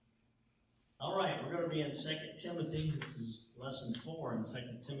to be in 2 Timothy. This is lesson 4 in 2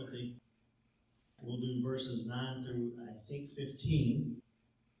 Timothy. We'll do verses 9 through, I think, 15.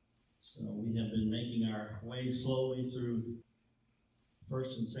 So we have been making our way slowly through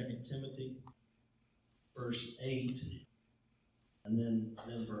 1st and 2nd Timothy, verse 8, and then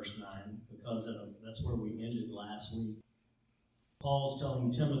verse 9, because that's where we ended last week. Paul's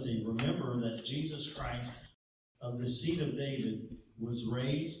telling Timothy, remember that Jesus Christ of the seed of David was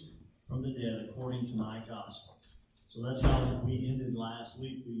raised from the dead according to my gospel. So that's how we ended last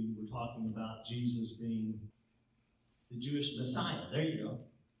week. We were talking about Jesus being the Jewish Messiah. There you go.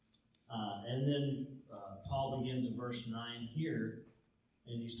 And then Paul begins in verse 9 here,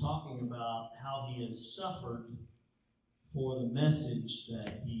 and he's talking about how he has suffered for the message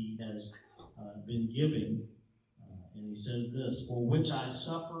that he has been giving. And he says this, for which I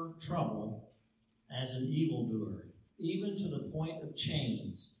suffer trouble as an evildoer, even to the point of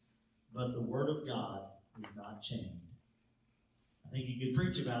chains, but the word of God is not chained. I think you could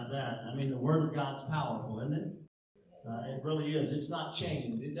preach about that. I mean, the word of God's powerful, isn't it? It really is. It's not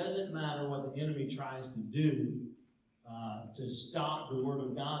chained. It doesn't matter what the enemy tries to do to stop the word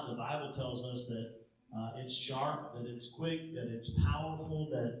of God. The Bible tells us that it's sharp, that it's quick, that it's powerful,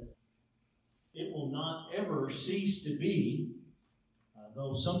 that it will not ever cease to be,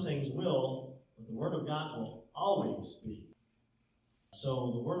 though some things will, but the word of God will always be.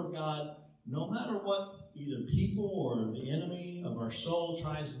 So the word of God, no matter what either people or the enemy of our soul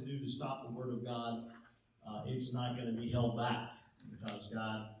tries to do to stop the word of God, it's not going to be held back, because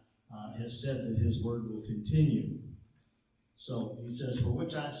God has said that his word will continue. So he says, for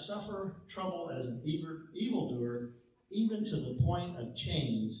which I suffer trouble as an evildoer, even to the point of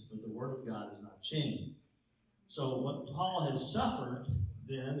chains, but the word of God is not chained. So what Paul has suffered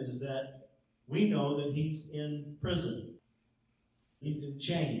then is that we know that he's in prison. He's in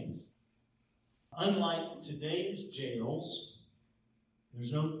chains. Unlike today's jails,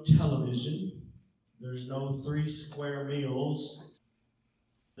 there's no television, there's no 3 square meals,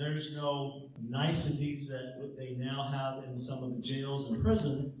 there's no niceties that they now have in some of the jails and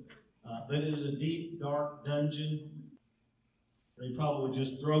prison, but it is a deep, dark dungeon. They probably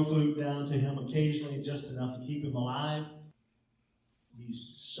just throw food down to him occasionally, just enough to keep him alive.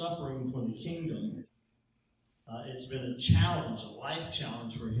 He's suffering for the kingdom. It's been a challenge, a life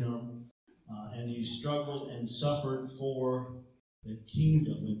challenge for him, and he struggled and suffered for the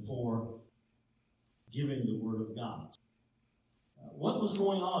kingdom and for giving the word of God. What was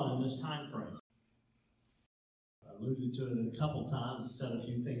going on in this time frame? I alluded to it a couple times, said a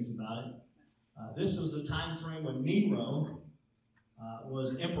few things about it. This was a time frame when Nero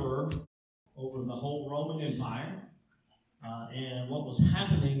was emperor over the whole Roman Empire. And what was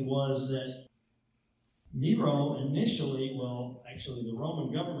happening was that Nero initially, the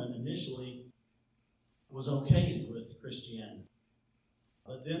Roman government initially was okay with Christianity.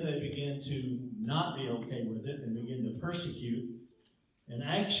 But then they began to not be okay with it and begin to persecute. And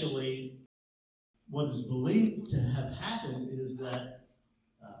actually, what is believed to have happened is that,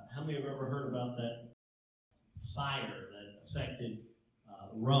 how many have ever heard about that fire that affected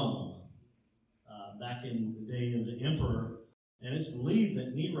Rome back in the day of the emperor? And it's believed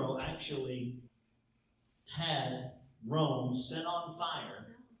that Nero actually had Rome set on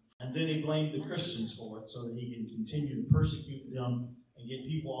fire, and then he blamed the Christians for it so that he can continue to persecute them and get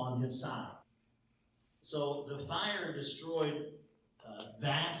people on his side. So the fire destroyed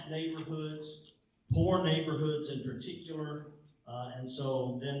vast neighborhoods, poor neighborhoods in particular, and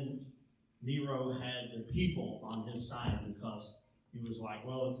so then Nero had the people on his side because he was like,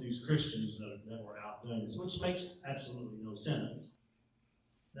 well, it's these Christians that were out doing this, which makes absolutely no sense.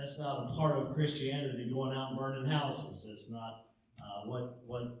 That's not a part of Christianity, going out and burning houses. That's not what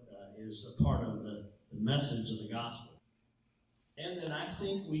is a part of the message of the gospel. And then I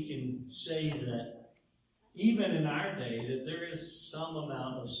think we can say that even in our day, that there is some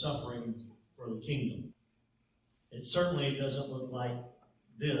amount of suffering for the kingdom. It certainly doesn't look like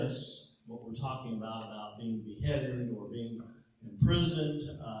this, what we're talking about being beheaded or being imprisoned,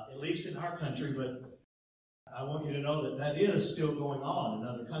 at least in our country, but I want you to know that is still going on in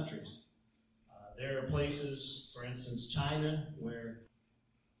other countries. There are places, for instance, China, where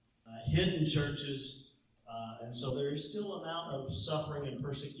hidden churches, and so there is still an amount of suffering and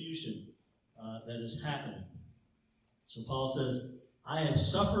persecution that is happening. So Paul says, I have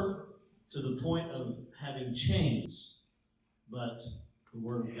suffered to the point of having chains, but the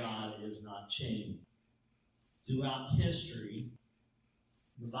word of God is not chained. Throughout history,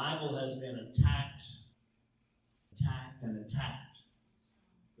 the Bible has been attacked.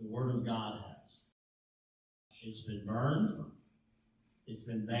 The word of God has. It's been burned. It's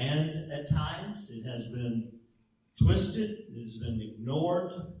been banned at times. It has been twisted. It's been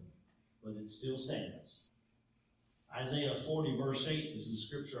ignored, but it still stands. Isaiah 40, verse 8 is the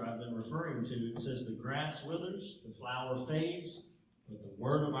scripture I've been referring to. It says, the grass withers, the flower fades, but the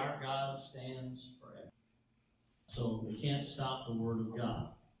word of our God stands forever. So we can't stop the word of God.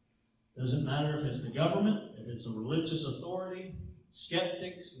 Doesn't matter if it's the government, if it's a religious authority,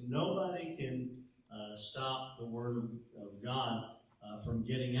 skeptics, nobody can stop the word of God from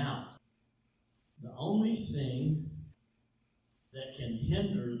getting out. The only thing that can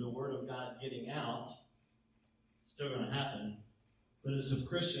hinder the word of God getting out, still going to happen, but it's if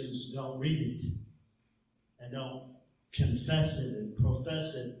Christians don't read it and don't confess it and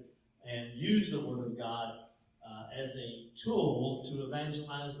profess it and use the word of God as a tool to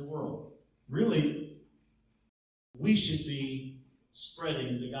evangelize the world. Really, we should be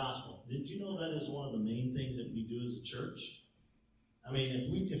spreading the gospel. Did you know that is one of the main things that we do as a church? I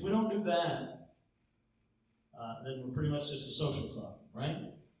mean, if we don't do that, then we're pretty much just a social club, right?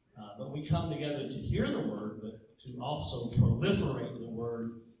 But we come together to hear the word, but to also proliferate the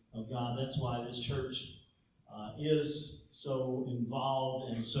word of God. That's why this church is so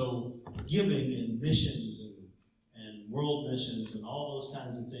involved and so giving in missions and world missions and all those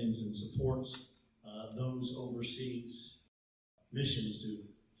kinds of things, and supports those overseas missions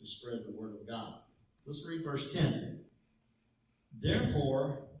to spread the word of God. Let's read verse 10.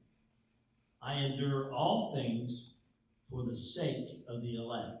 Therefore, I endure all things for the sake of the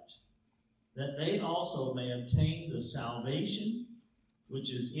elect, that they also may obtain the salvation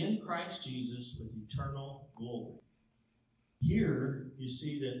which is in Christ Jesus with eternal glory. Here you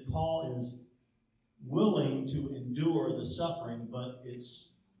see that Paul is willing to endure the suffering, but it's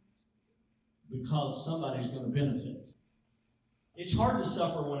because somebody's going to benefit. It's hard to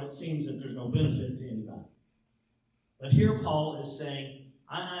suffer when it seems that there's no benefit to anybody. But here Paul is saying,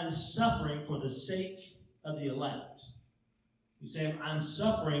 I'm suffering for the sake of the elect. He's saying, I'm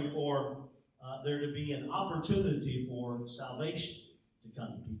suffering for there to be an opportunity for salvation to come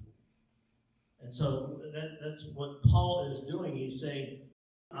to people. And so that's what Paul is doing. He's saying,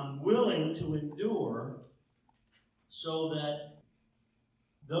 I'm willing to endure so that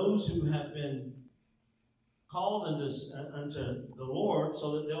those who have been called unto the Lord,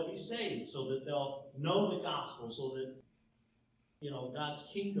 so that they'll be saved, so that they'll know the gospel, so that God's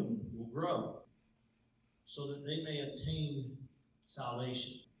kingdom will grow, so that they may obtain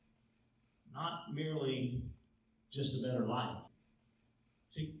salvation. Not merely just a better life.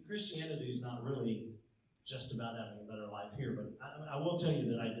 See, Christianity is not really just about having a better life here, but I will tell you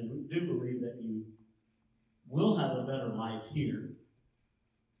that I do believe that you will have a better life here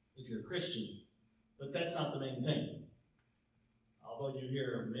if you're a Christian, but that's not the main thing. Although you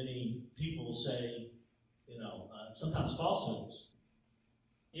hear many people say, sometimes falsehoods,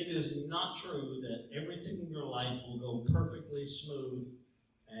 it is not true that everything in your life will go perfectly smooth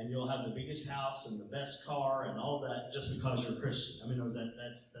and you'll have the biggest house and the best car and all that just because you're a Christian. I mean,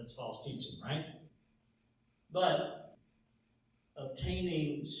 that's false teaching, right? But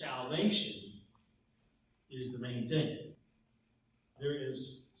obtaining salvation is the main thing. There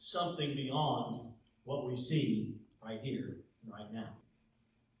is something beyond what we see right here and right now.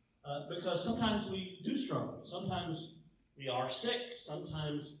 Because sometimes we do struggle. Sometimes we are sick.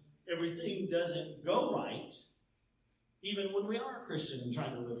 Sometimes everything doesn't go right, even when we are a Christian and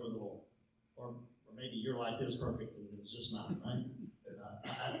trying to live for the Lord. Or maybe your life is perfect and it's just mine,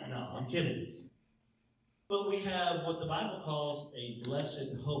 right? No, I'm kidding. But we have what the Bible calls a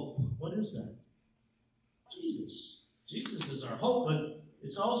blessed hope. What is that? Jesus. Jesus is our hope, but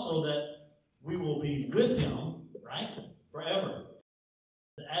it's also that we will be with him, right? Forever.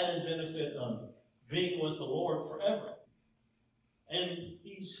 The added benefit of being with the Lord forever. And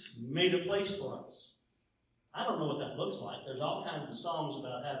he's made a place for us. I don't know what that looks like. There's all kinds of songs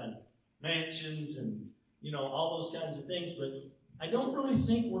about having mansions and, all those kinds of things, but I don't really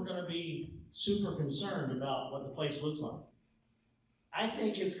think we're going to be super concerned about what the place looks like. I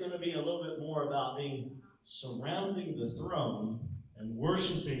think it's going to be a little bit more about being surrounding the throne and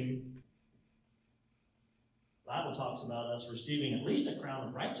worshiping. The Bible talks about us receiving at least a crown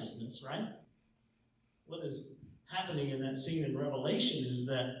of righteousness, right? What is happening in that scene in Revelation is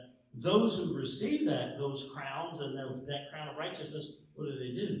that those who receive those crowns and that crown of righteousness, what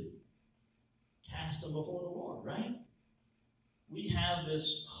do? Cast them before the Lord, right? We have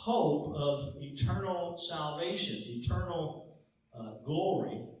this hope of eternal salvation, eternal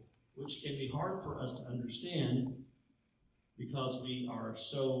glory, which can be hard for us to understand because we are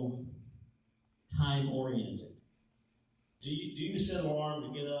so time-oriented. Do you set an alarm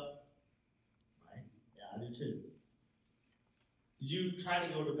to get up? Right? Yeah, I do too. Did you try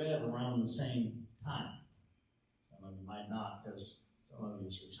to go to bed around the same time? Some of you might not, because some of you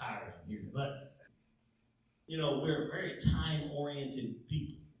is retiring here. But, we're very time-oriented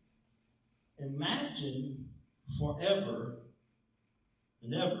people. Imagine forever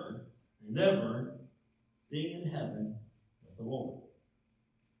and ever and ever being in heaven with the Lord.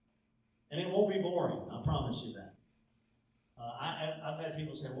 And it won't be boring, I promise you that. I've had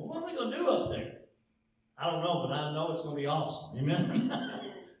people say, well, what are we going to do up there? I don't know, but I know it's going to be awesome. Amen?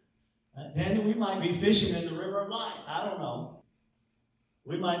 Daniel, we might be fishing in the river of life. I don't know.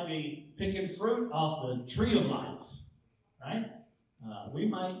 We might be picking fruit off the tree of life, right? We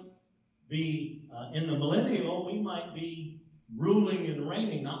might be in the millennial, we might be ruling and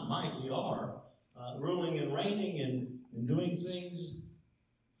reigning, not might, we are, ruling and reigning and doing things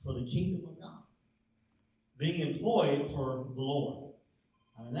for the kingdom of God. Being employed for the Lord.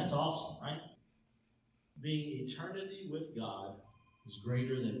 I mean, that's awesome, right? Being eternity with God is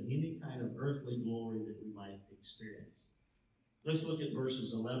greater than any kind of earthly glory that we might experience. Let's look at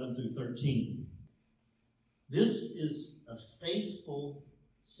verses 11 through 13. This is a faithful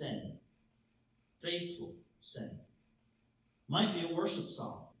saying. Faithful saying. Might be a worship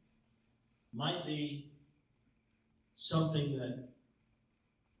song. Might be something that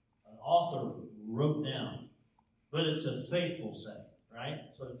an author wrote down. But it's a faithful saying, right?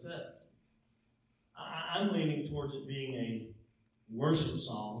 That's what it says. I'm leaning towards it being a worship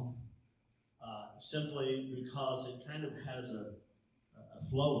song simply because it kind of has a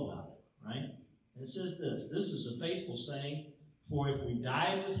flow about it, right? And it says this is a faithful saying, for if we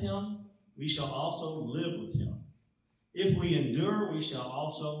die with him, we shall also live with him. If we endure, we shall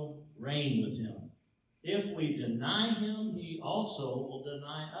also reign with him. If we deny him, he also will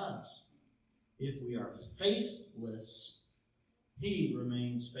deny us. If we are faithless, he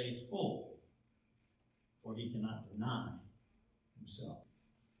remains faithful, for he cannot deny himself.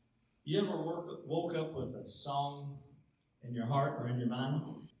 You ever woke up with a song in your heart or in your mind?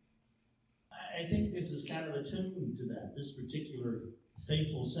 I think this is kind of attuned to that, this particular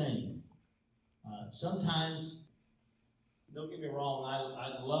faithful saying. Sometimes, don't get me wrong,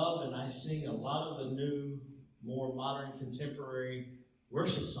 I love and I sing a lot of the new, more modern, contemporary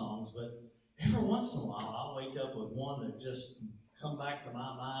worship songs, but every once in a while I'll wake up with one that just come back to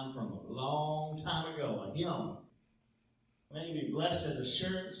my mind from a long time ago, a hymn. Maybe Blessed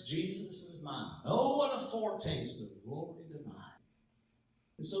Assurance, Jesus is mine. Oh, what a foretaste of glory divine.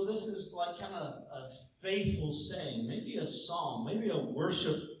 And so this is like kind of a faithful saying, maybe a song, maybe a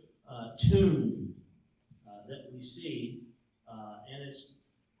worship tune that we see. And it's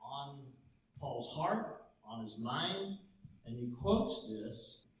on Paul's heart, on his mind, and he quotes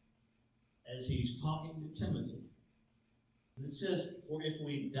this as he's talking to Timothy. And it says, for if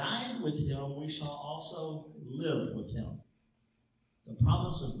we died with him, we shall also live with him. The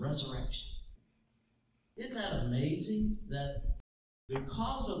promise of resurrection. Isn't that amazing that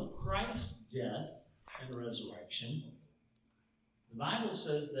because of Christ's death and resurrection, the Bible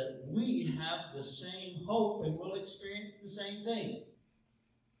says that we have the same hope and will experience the same thing.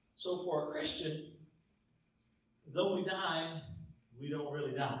 So for a Christian, though we die, we don't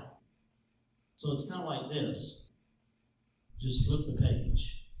really die. So it's kind of like this. Just flip the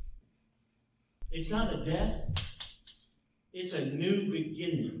page. It's not a death. It's a new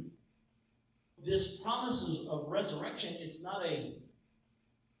beginning. This promises of resurrection, it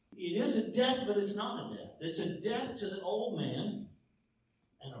is a death, but it's not a death. It's a death to the old man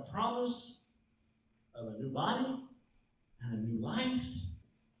and a promise of a new body and a new life.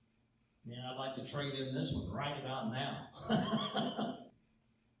 Man, I'd like to trade in this one right about now.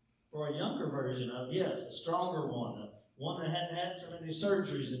 For a younger version of, yes, a stronger one, one that hadn't had so many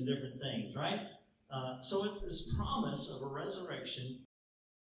surgeries and different things, right? So it's this promise of a resurrection,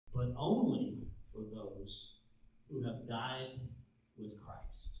 but only for those who have died with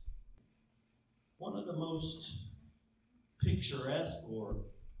Christ. One of the most picturesque or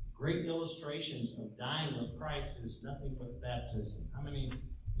great illustrations of dying with Christ is nothing but baptism. How many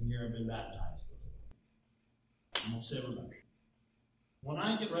in here have been baptized before? Almost everybody. When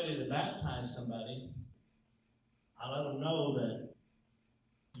I get ready to baptize somebody, I let them know that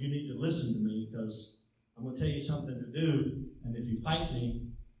you need to listen to me because I'm going to tell you something to do, and if you fight me,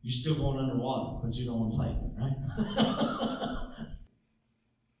 you're still going underwater, but you don't want to fight me, right?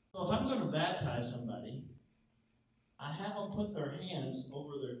 So if I'm going to baptize somebody, I have them put their hands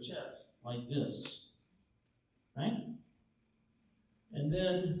over their chest like this, right? And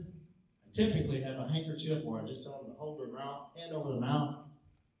then I typically have a handkerchief or I just tell them to hold their mouth, hand over the mouth,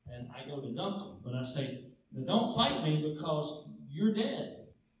 and I go to dunk them. But I say, now don't fight me because you're dead.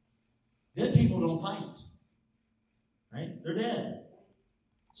 Dead people don't fight. Right? They're dead.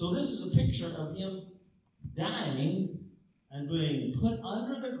 So this is a picture of him dying and being put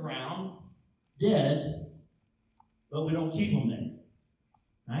under the ground, dead, but we don't keep them there.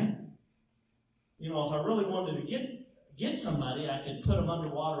 Right? You know, if I really wanted to get somebody, I could put them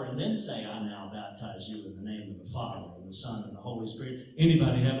underwater and then say, I now baptize you in the name of the Father and the Son and the Holy Spirit.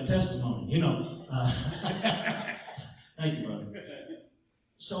 Anybody have a testimony? You know. Thank you, brother.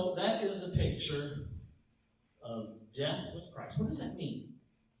 So that is a picture of death with Christ. What does that mean?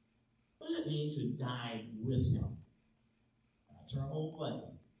 What does it mean to die with him? That's our whole way.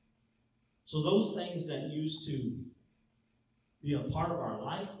 So those things that used to be a part of our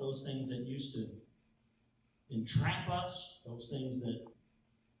life, those things that used to entrap us, those things that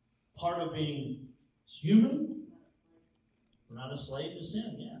part of being human, we're not a slave to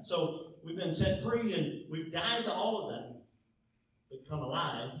sin, yeah. So we've been set free and we've died to all of that, but come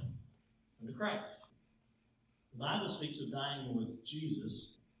alive unto Christ. The Bible speaks of dying with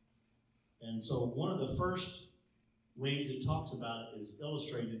Jesus, and so one of the first ways it talks about it is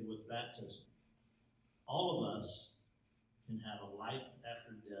illustrated with baptism. All of us can have a life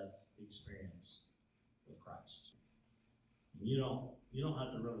after death experience with Christ. And you don't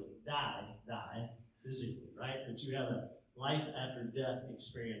have to really die physically, right? But you have a life after death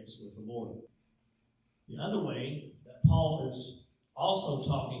experience with the Lord. The other way that Paul is also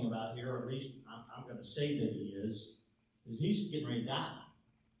talking about here, or at least I'm going to say that he is he's getting ready to die.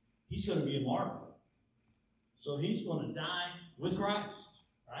 He's going to be a martyr. So he's going to die with Christ,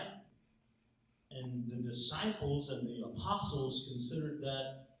 right? And the disciples and the apostles considered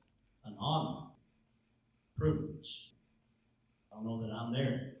that an honor, privilege. I don't know that I'm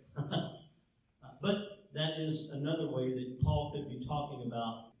there. But that is another way that Paul could be talking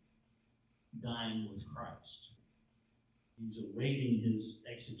about dying with Christ. He's awaiting his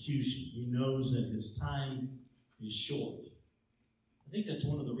execution. He knows that his time is short. I think that's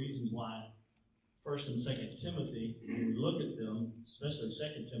one of the reasons why 1st and 2nd Timothy, when we look at them, especially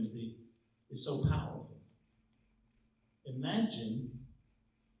 2nd Timothy, is so powerful. Imagine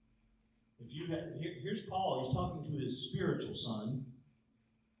if you had, here's Paul, he's talking to his spiritual son,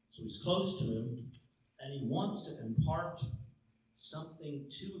 so he's close to him, and he wants to impart something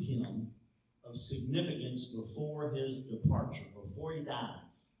to him of significance before his departure, before he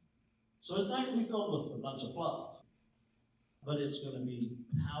dies. So it's not going to be filled with a bunch of fluff, but it's going to be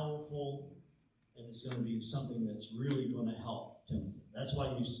powerful, and it's going to be something that's really going to help Timothy. That's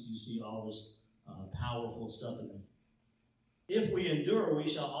why you see all this powerful stuff in there. If we endure, we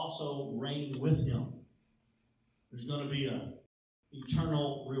shall also reign with him. There's going to be an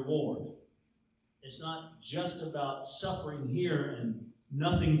eternal reward. It's not just about suffering here and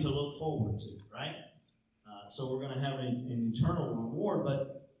nothing to look forward to, right? So we're going to have an eternal reward,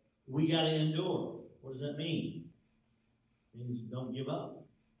 but we got to endure. What does that mean? It means don't give up.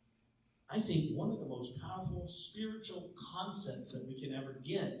 I think one of the most powerful spiritual concepts that we can ever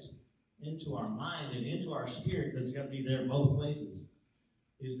get into our mind and into our spirit, because it's got to be there both places,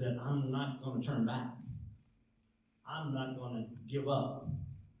 is that I'm not going to turn back. I'm not going to give up.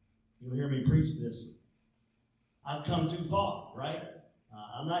 You'll hear me preach this. I've come too far, right?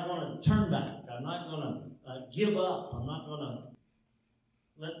 I'm not going to turn back. I'm not going to give up. I'm not going to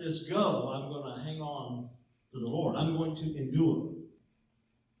let this go. I'm going to hang on to the Lord. I'm going to endure.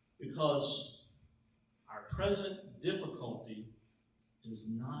 Because our present difficulty does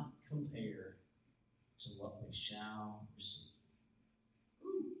not compare to what we shall receive.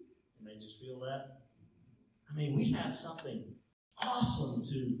 Ooh, you may just feel that. I mean, we have something awesome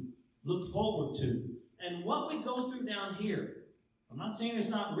to look forward to. And what we go through down here, I'm not saying it's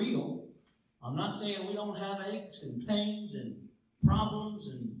not real. I'm not saying we don't have aches and pains and problems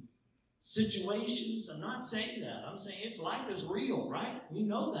and situations. I'm not saying that. I'm saying it's life is real, right? We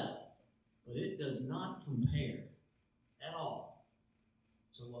know that. But it does not compare at all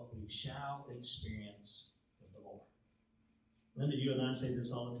to what we shall experience with the Lord. Linda, you and I say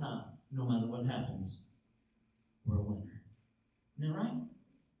this all the time. No matter what happens, we're a winner. Isn't that right?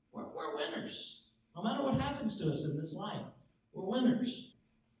 We're winners. No matter what happens to us in this life, we're winners.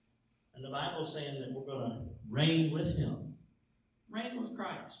 And the Bible's saying that we're going to reign with him. Reign with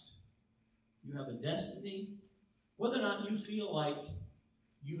Christ. You have a destiny. Whether or not you feel like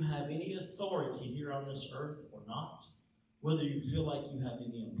you have any authority here on this earth or not, whether you feel like you have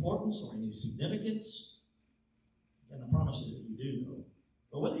any importance or any significance, and I promise you that you do, though.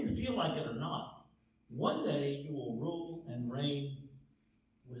 But whether you feel like it or not, one day you will rule and reign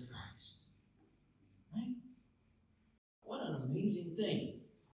with Christ. Right? What an amazing thing.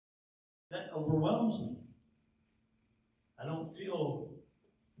 That overwhelms me. I don't feel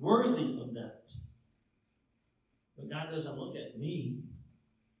worthy of that. But God doesn't look at me.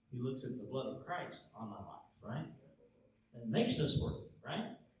 He looks at the blood of Christ on my life, right? And makes us worthy,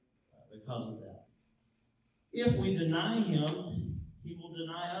 right? Because of that. If we deny him, he will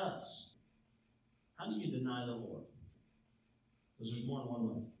deny us. How do you deny the Lord? Because there's more than one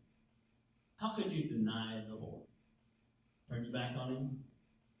way. How could you deny the Lord? Turn your back on him?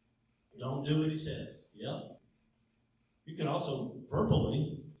 Don't do what he says. Yep. You can also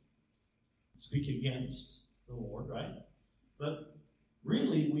verbally speak against the Lord, right? But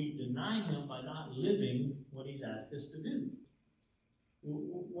really, we deny him by not living what he's asked us to do.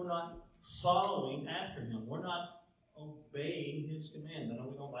 We're not following after him. We're not obeying his commands. I know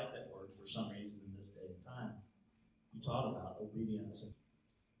we don't like that word for some reason in this day and time. You taught about obedience.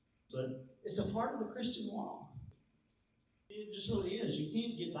 But it's a part of the Christian walk. It just really is. You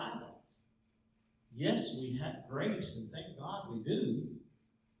can't get by that. Yes, we have grace, and thank God we do.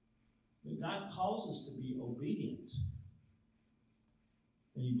 But God calls us to be obedient.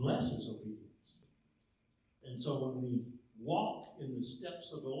 And he blesses obedience. And so when we walk in the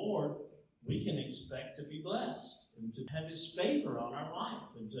steps of the Lord, we can expect to be blessed and to have his favor on our life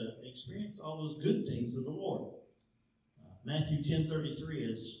and to experience all those good things of the Lord. Matthew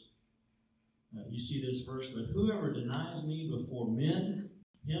 10:33 is, you see this verse, but whoever denies me before men,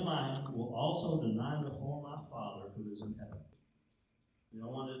 him I will also deny before my Father who is in heaven. You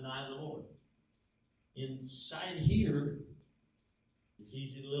don't want to deny the Lord. Inside here, it's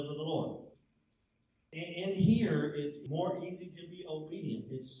easy to live for the Lord. In here, it's more easy to be obedient.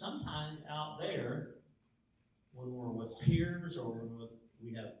 It's sometimes out there when we're with peers or when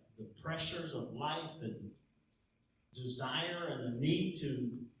we have the pressures of life and desire and the need to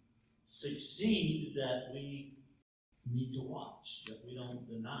succeed that we need to watch, that we don't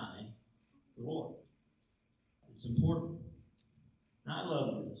deny the Lord. It's important. Now, I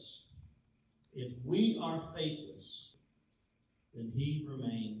love this. If we are faithless, then he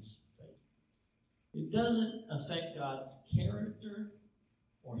remains faithful. It doesn't affect God's character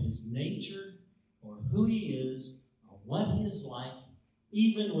or his nature or who he is or what he is like,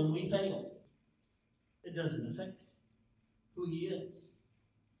 even when we fail. It doesn't affect who he is.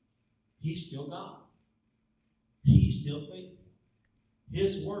 He's still God. He's still faithful.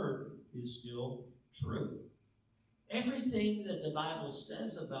 His word is still true. Everything that the Bible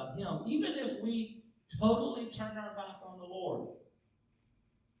says about him, even if we totally turn our back on the Lord,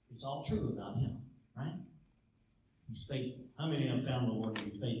 it's all true about him, right? He's faithful. How many have found the Lord to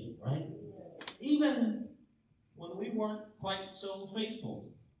be faithful, right? Even when we weren't quite so faithful.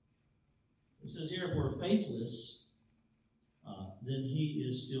 It says here, if we're faithless, then he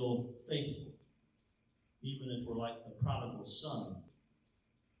is still faithful. Even if we're like the prodigal son,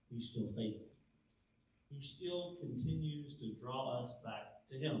 he's still faithful. He still continues to draw us back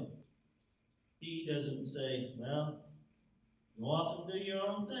to him. He doesn't say, well, go off and do your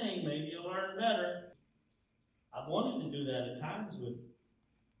own thing. Maybe you'll learn better. I've wanted to do that at times with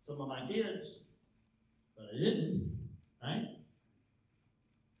some of my kids, but I didn't, right?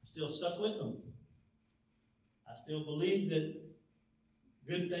 I still stuck with them. I still believed that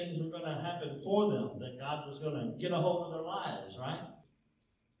good things were going to happen for them, that God was going to get a hold of their lives, right?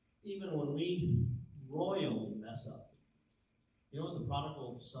 Even when we royally mess up. You know what the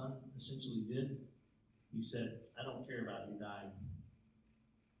prodigal son essentially did? He said, I don't care about you dying.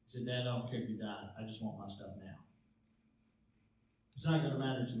 He said, Dad, I don't care if you die. I just want my stuff now. It's not going to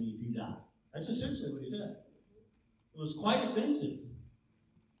matter to me if you die. That's essentially what he said. It was quite offensive.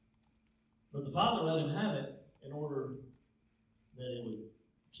 But the father let him have it in order that it would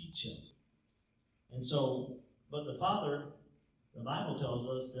teach him. And so, but the father, the Bible tells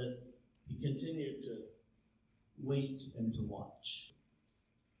us that he continued to wait and to watch.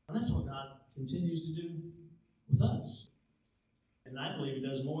 And that's what God continues to do with us. And I believe he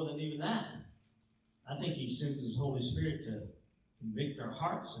does more than even that. I think he sends his Holy Spirit to convict our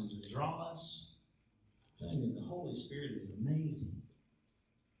hearts and to draw us. I'm telling you, the Holy Spirit is amazing.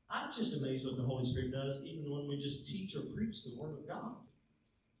 I'm just amazed what the Holy Spirit does, even when we just teach or preach the Word of God.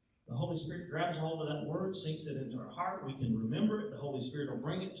 The Holy Spirit grabs hold of that Word, sinks it into our heart. We can remember it. The Holy Spirit will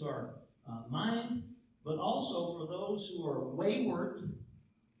bring it to our mind. But also for those who are wayward,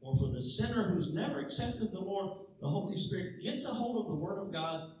 or for the sinner who's never accepted the Lord, the Holy Spirit gets a hold of the Word of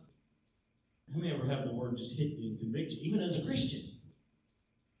God. How many ever have the Word just hit you and convict you, even as a Christian?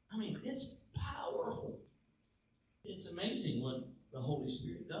 I mean, it's powerful. It's amazing what the Holy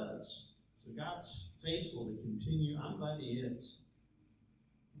Spirit does. So God's faithful to continue. I'm glad he is.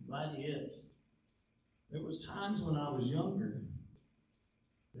 I'm glad he is. There was times when I was younger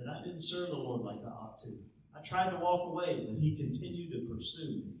that I didn't serve the Lord like I ought to. I tried to walk away, but he continued to pursue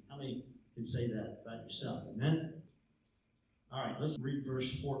me. How many can say that about yourself? Amen? All right, let's read verse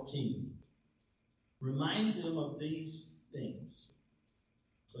 14. Remind them of these things.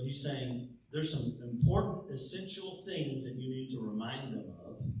 So he's saying there's some important, essential things that you need to remind them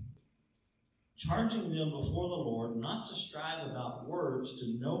of. Charging them before the Lord not to strive about words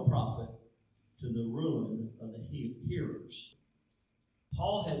to no profit, to the ruin of the hearers.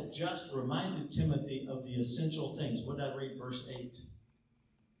 Paul had just reminded Timothy of the essential things. What did I read? Verse 8.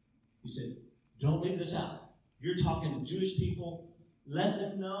 He said, don't leave this out. You're talking to Jewish people. Let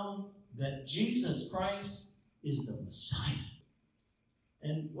them know that Jesus Christ is the Messiah.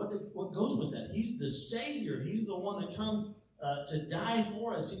 And what goes with that? He's the Savior. He's the one that come to die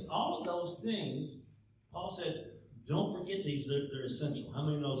for us. All of those things, Paul said, don't forget these. They're essential. How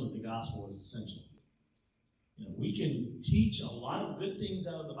many knows that the gospel is essential? We can teach a lot of good things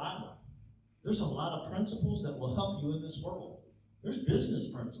out of the Bible. There's a lot of principles that will help you in this world. There's business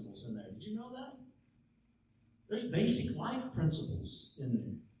principles in there. Did you know that? There's basic life principles in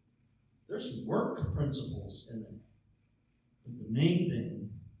there. There's work principles in there. But the main thing,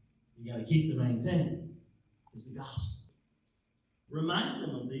 you got to keep the main thing, is the gospel. Remind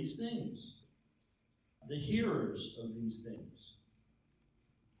them of these things. The hearers of these things.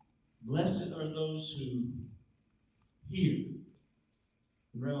 Blessed are those who hear.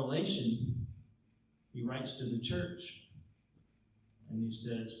 In Revelation, he writes to the church, and he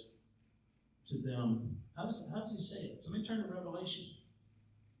says to them, how does he say it? Somebody turn to Revelation.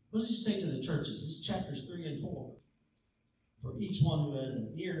 What does he say to the churches? This is chapters 3 and 4. For each one who has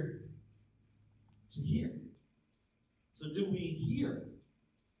an ear to hear. So do we hear?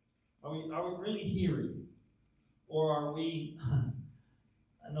 Are we really hearing? Or are we,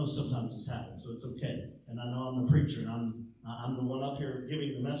 I know sometimes this happens, so it's okay. And I know I'm the preacher, and I'm the one up here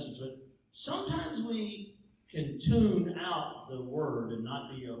giving the message, but sometimes we can tune out the word and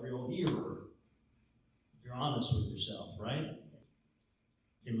not be a real hearer. If you're honest with yourself, right?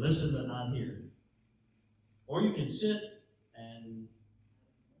 You can listen but not hear. Or you can sit and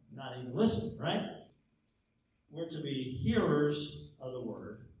not even listen, right? We're to be hearers of the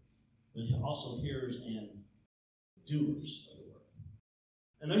word, but also hearers and doers of the word.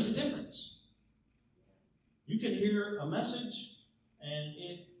 And there's a difference. You can hear a message and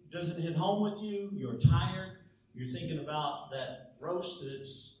it doesn't hit home with you. You're tired. You're thinking about that roast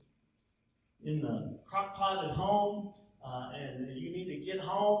that's in the crock pot at home, and you need to get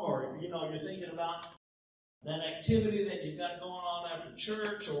home, or you're thinking about that activity that you've got going on after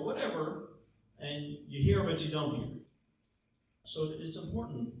church or whatever, and you hear but you don't hear. So it's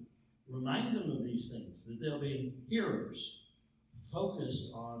important. Remind them of these things, that they'll be hearers,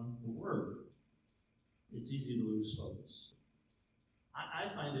 focused on the word. It's easy to lose focus.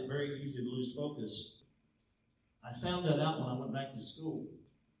 I find it very easy to lose focus. I found that out when I went back to school.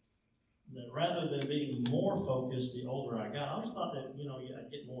 That rather than being more focused the older I got, I always thought that,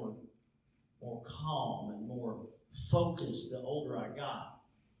 I'd get more calm and more focused the older I got.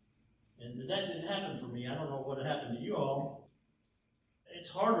 And that didn't happen for me. I don't know what happened to you all. It's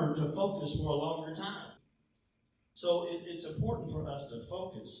harder to focus for a longer time. So it's important for us to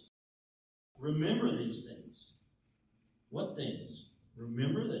focus. Remember these things. What things?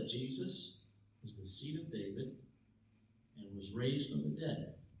 Remember that Jesus is the seed of David and was raised from the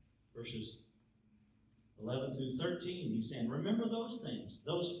dead. Verses 11 through 13, he's saying, remember those things,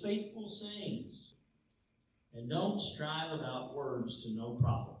 those faithful sayings, and don't strive about words to no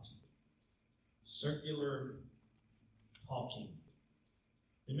profit. Circular talking.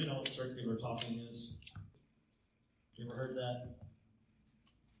 Anybody know what circular talking is? You ever heard that?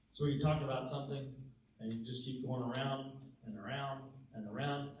 So you talk about something, and you just keep going around and around and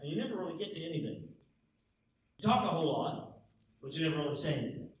around, and you never really get to anything. You talk a whole lot, but you never really say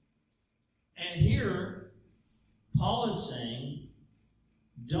anything. And here, Paul is saying,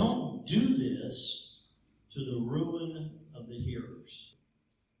 don't do this to the ruin of the hearers.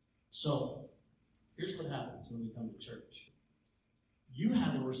 So, here's what happens when we come to church. You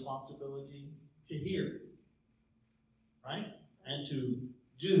have a responsibility to hear, right? And to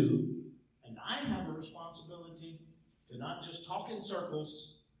do. And I have a responsibility to not just talk in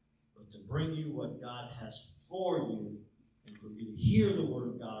circles, but to bring you what God has for you, and for you to hear the word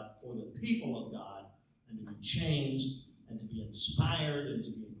of God for the people of God, and to be changed, and to be inspired, and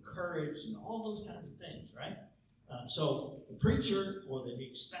to be encouraged, and all those kinds of things, right? So the preacher, or the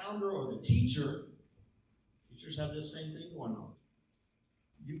expounder, or the teachers have this same thing going on.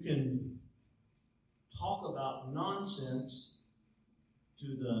 You can talk about nonsense to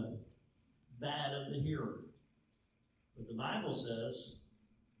the bad of the hearer. But the Bible says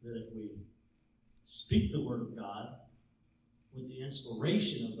that if we speak the word of God with the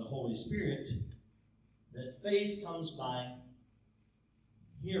inspiration of the Holy Spirit, that faith comes by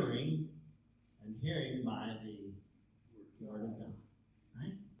hearing, and hearing by the Word of God.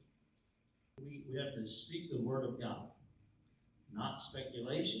 Right? We have to speak the Word of God. Not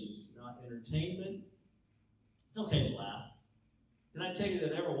speculations, not entertainment. It's okay to laugh. Can I tell you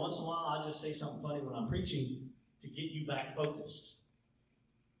that every once in a while I just say something funny when I'm preaching to get you back focused?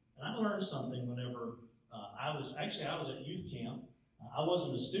 And I learned something whenever I was at youth camp. I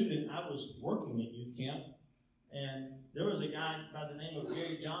wasn't a student, I was working at youth camp. And there was a guy by the name of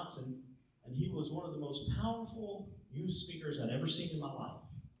Gary Johnson, and he was one of the most powerful youth speakers I'd ever seen in my life.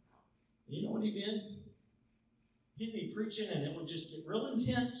 And you know what he did? He'd be preaching and it would just get real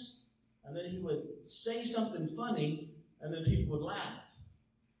intense, and then he would say something funny, and then people would laugh.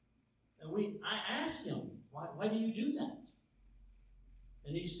 And I asked him, why do you do that?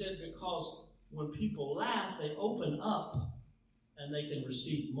 And he said, because when people laugh, they open up and they can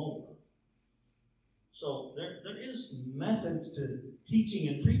receive more. So there is methods to teaching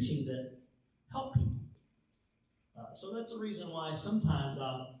and preaching that help people. So that's the reason why sometimes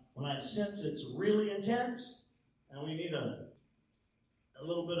when I sense it's really intense, and we need a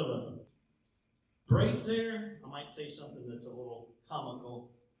little bit of a break there, I might say something that's a little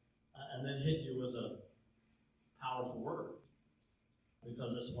comical, and then hit you with a powerful word.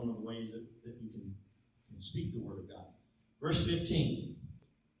 Because that's one of the ways that you can speak the Word of God. Verse 15,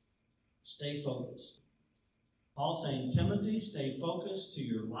 stay focused. Paul's saying, Timothy, stay focused to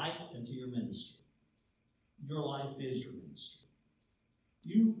your life and to your ministry. Your life is your ministry.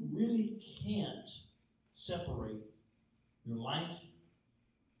 You really can't separate your life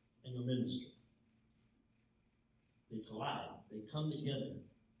and your ministry. They collide. They come together.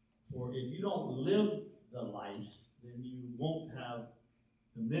 For if you don't live the life, then you won't have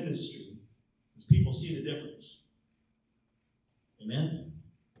the ministry, as people see the difference. Amen?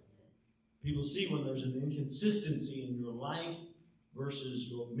 People see when there's an inconsistency in your life versus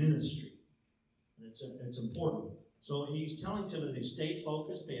your ministry. And it's important. So he's telling Timothy, stay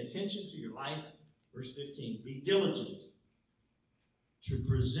focused, pay attention to your life. Verse 15, be diligent to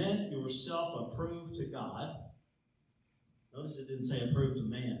present yourself approved to God. Notice it didn't say approved to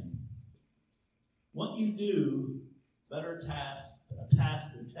man. What you do better pass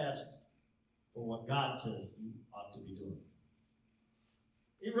the test for what God says you ought to be doing.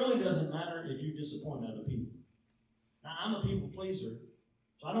 It really doesn't matter if you disappoint other people. Now, I'm a people pleaser,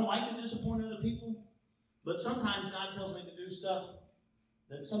 so I don't like to disappoint other people, but sometimes God tells me to do stuff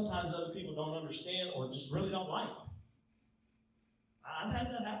that sometimes other people don't understand or just really don't like. I've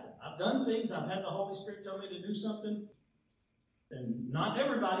had that happen. I've done things, I've had the Holy Spirit tell me to do something, and not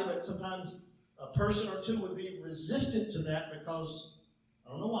everybody, but sometimes a person or two would be resistant to that because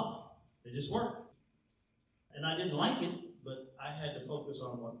I don't know why. They just weren't. And I didn't like it, but I had to focus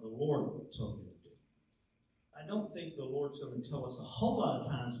on what the Lord told me to do. I don't think the Lord's going to tell us a whole lot of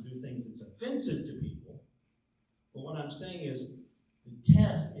times to do things that's offensive to people. But what I'm saying is, the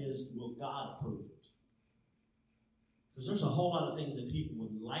test is, will God approve it? Because there's a whole lot of things that people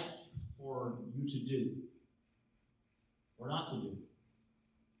would like for you to do or not to do.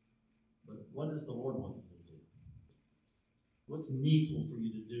 But what does the Lord want you to do? What's needful for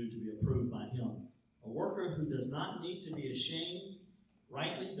you to do to be approved by Him? A worker who does not need to be ashamed,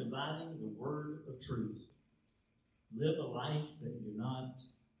 rightly dividing the word of truth. Live a life that you're not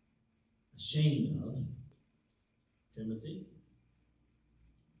ashamed of. Timothy,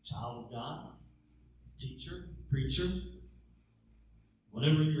 child of God, teacher, preacher,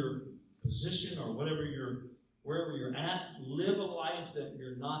 whatever your position or wherever you're at, live a life that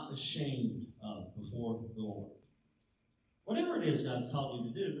you're not ashamed of before the Lord. Whatever it is God's called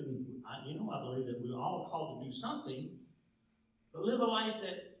you to do, and I believe that we're all called to do something, but live a life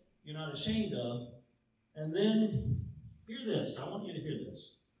that you're not ashamed of, and then, hear this, I want you to hear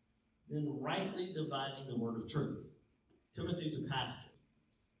this, then rightly dividing the word of truth. Timothy's a pastor.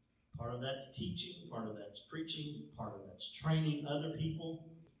 Part of that's teaching, part of that's preaching, part of that's training other people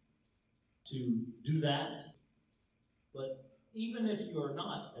to do that. But even if you are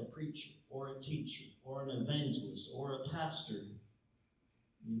not a preacher or a teacher or an evangelist or a pastor,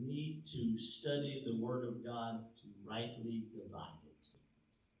 you need to study the Word of God to rightly divide it.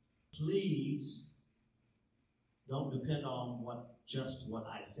 Please don't depend on what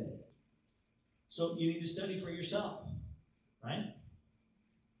I say. So you need to study for yourself, right?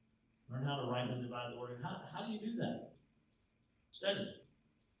 Learn how to rightly divide the Word. How do you do that? Study.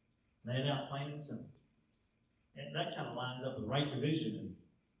 Lay it out plain and simple. And that kind of lines up with right division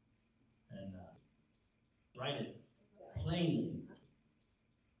and write it plainly.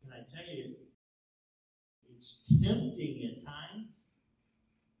 Can I tell you, it's tempting at times.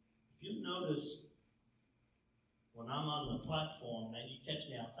 If you notice when I'm on the platform, man, you catch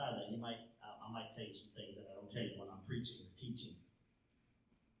me outside that, I might tell you some things that I don't tell you when I'm preaching or teaching.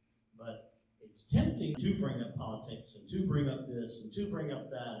 But it's tempting to bring up politics and to bring up this and to bring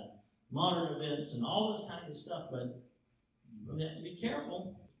up that and modern events and all those kinds of stuff, but you really have to be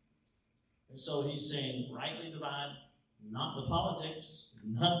careful. And so he's saying, rightly divide, not the politics,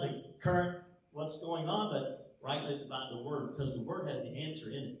 not the current, what's going on, but rightly divide the word, because the word has the answer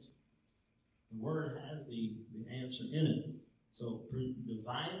in it. The word has the answer in it. So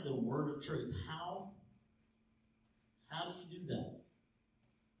divide the word of truth. How do you do that?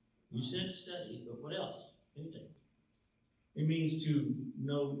 You said study, but what else? Anything. It means to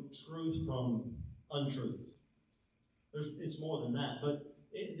know truth from untruth. It's more than that, but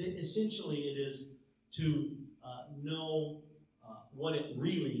essentially it is to know what it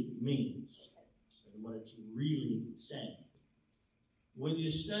really means and what it's really saying. When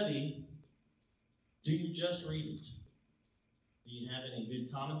you study, do you just read it? Do you have any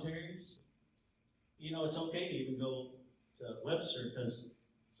good commentaries? You know, it's okay to even go to Webster, because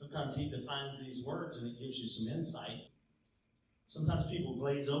sometimes he defines these words and it gives you some insight. Sometimes people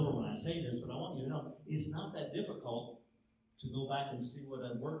glaze over when I say this, but I want you to know it's not that difficult to go back and see what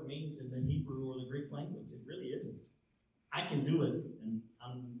a word means in the Hebrew or the Greek language. It really isn't. I can do it, and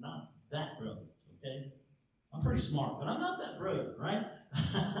I'm not that brilliant, okay? I'm pretty smart, but I'm not that brilliant, right?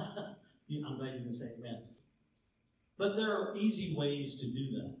 I'm glad you can say amen. But there are easy ways to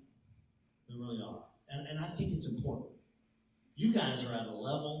do that. There really are. And I think it's important. You guys are at a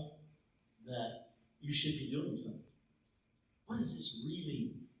level that you should be doing something. What does this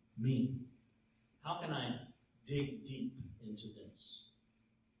really mean? How can I dig deep into this?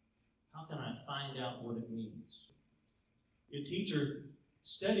 How can I find out what it means? Your teacher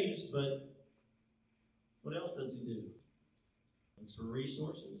studies, but what else does he do? Looks for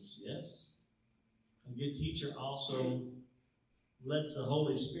resources, yes. A good teacher also lets the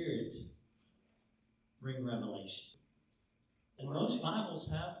Holy Spirit bring revelation. And most Bibles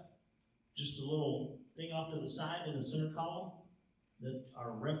have just a little thing off to the side in the center column that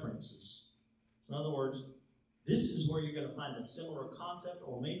are references. So in other words, this is where you're going to find a similar concept,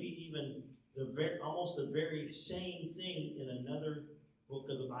 or maybe even almost the very same thing in another book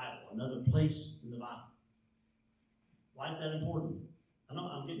of the Bible, another place in the Bible. Why is that important? I know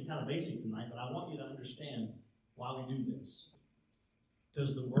I'm getting kind of basic tonight, but I want you to understand why we do this.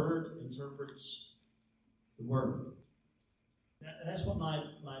 Because the Word interprets the Word. That's what my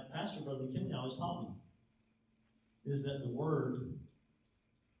pastor, Brother Kimley, always taught me, is that the Word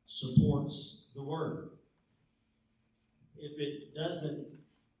supports the Word. If it doesn't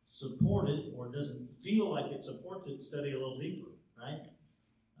support it or doesn't feel like it supports it, study a little deeper, right?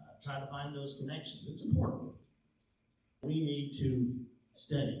 Try to find those connections. It's important. We need to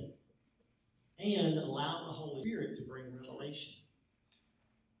study and allow the Holy Spirit to bring revelation.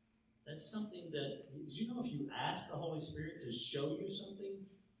 That's something that, did you know if you ask the Holy Spirit to show you something,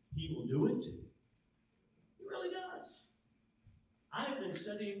 He will do it? He really does. I have been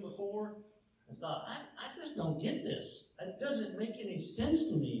studying before and thought, I just don't get this. It doesn't make any sense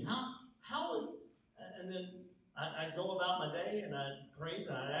to me. How is, and then I'd go about my day and I'd pray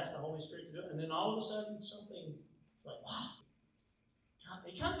and I'd ask the Holy Spirit to do it, and then all of a sudden something, it's like, wow,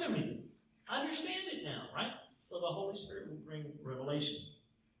 it come to me. I understand it now, right? So the Holy Spirit will bring revelation.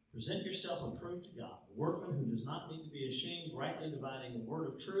 Present yourself approved to God, a workman who does not need to be ashamed, rightly dividing the word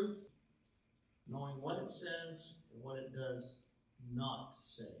of truth, knowing what it says and what it does not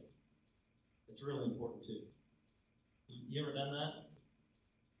say. It's really important too. You ever done that?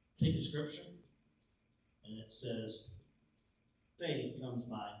 Take a scripture and it says, faith comes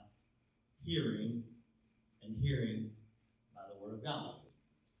by hearing, and hearing by the word of God.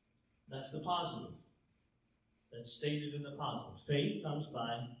 That's the positive. That's stated in the positive. Faith comes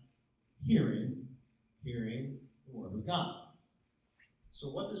by hearing the word of God. So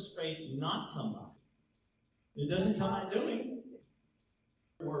what does faith not come by? It doesn't come by doing.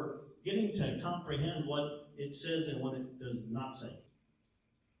 We're getting to comprehend what it says and what it does not say.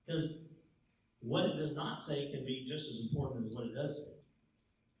 Because what it does not say can be just as important as what it does say.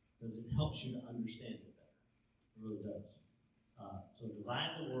 Because it helps you to understand it better. It really does. So divide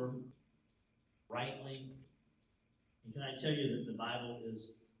the word rightly. And can I tell you that the Bible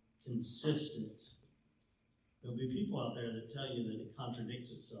is consistent? There'll be people out there that tell you that it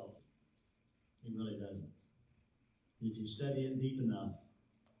contradicts itself. It really doesn't. If you study it deep enough,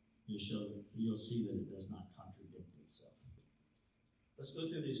 you'll see that it does not contradict itself. Let's go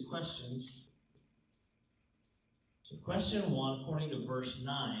through these questions. So question 1, according to verse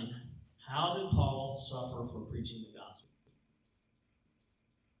 9, how did Paul suffer for preaching the gospel?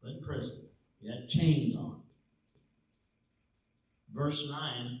 In prison. He had chains on. Verse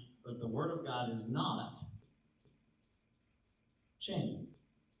 9, but the word of God is not chained.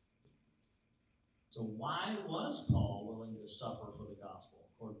 So why was Paul willing to suffer for the gospel,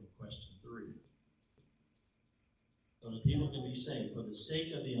 according to question 3? So that people can be saved. For the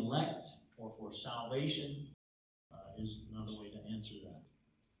sake of the elect or for salvation is another way to answer that.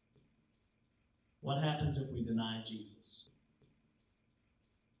 What happens if we deny Jesus?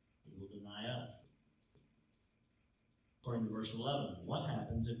 He will deny us. According to verse 11, what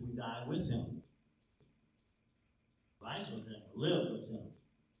happens if we die with him? Rise with him, live with him.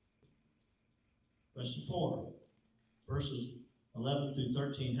 Question 4, verses 11 through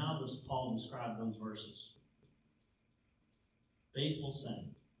 13. How does Paul describe those verses? Faithful saint.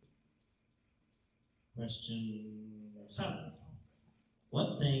 Question 7.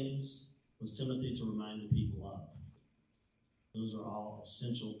 What things was Timothy to remind the people of? Those are all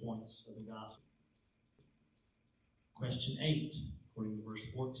essential points of the gospel. Question 8, according to verse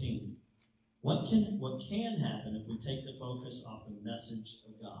 14. What can happen if we take the focus off the message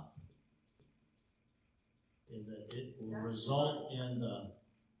of God? In that it will result in the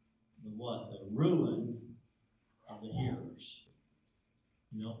ruin of the hearers.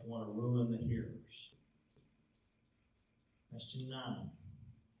 You don't want to ruin the hearers. Question 9,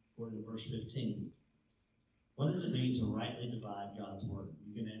 according to verse 15. What does it mean to rightly divide God's word?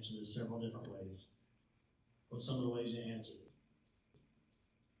 You can answer this several different ways. What's some of the ways you answer it?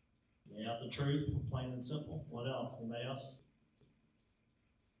 Lay out the truth, plain and simple. What else? Anybody else?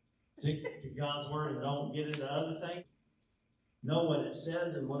 Stick to God's word and don't get into other things. Know what it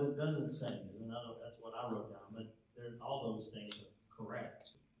says and what it doesn't say is another. That's what I wrote down. But all those things are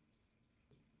correct.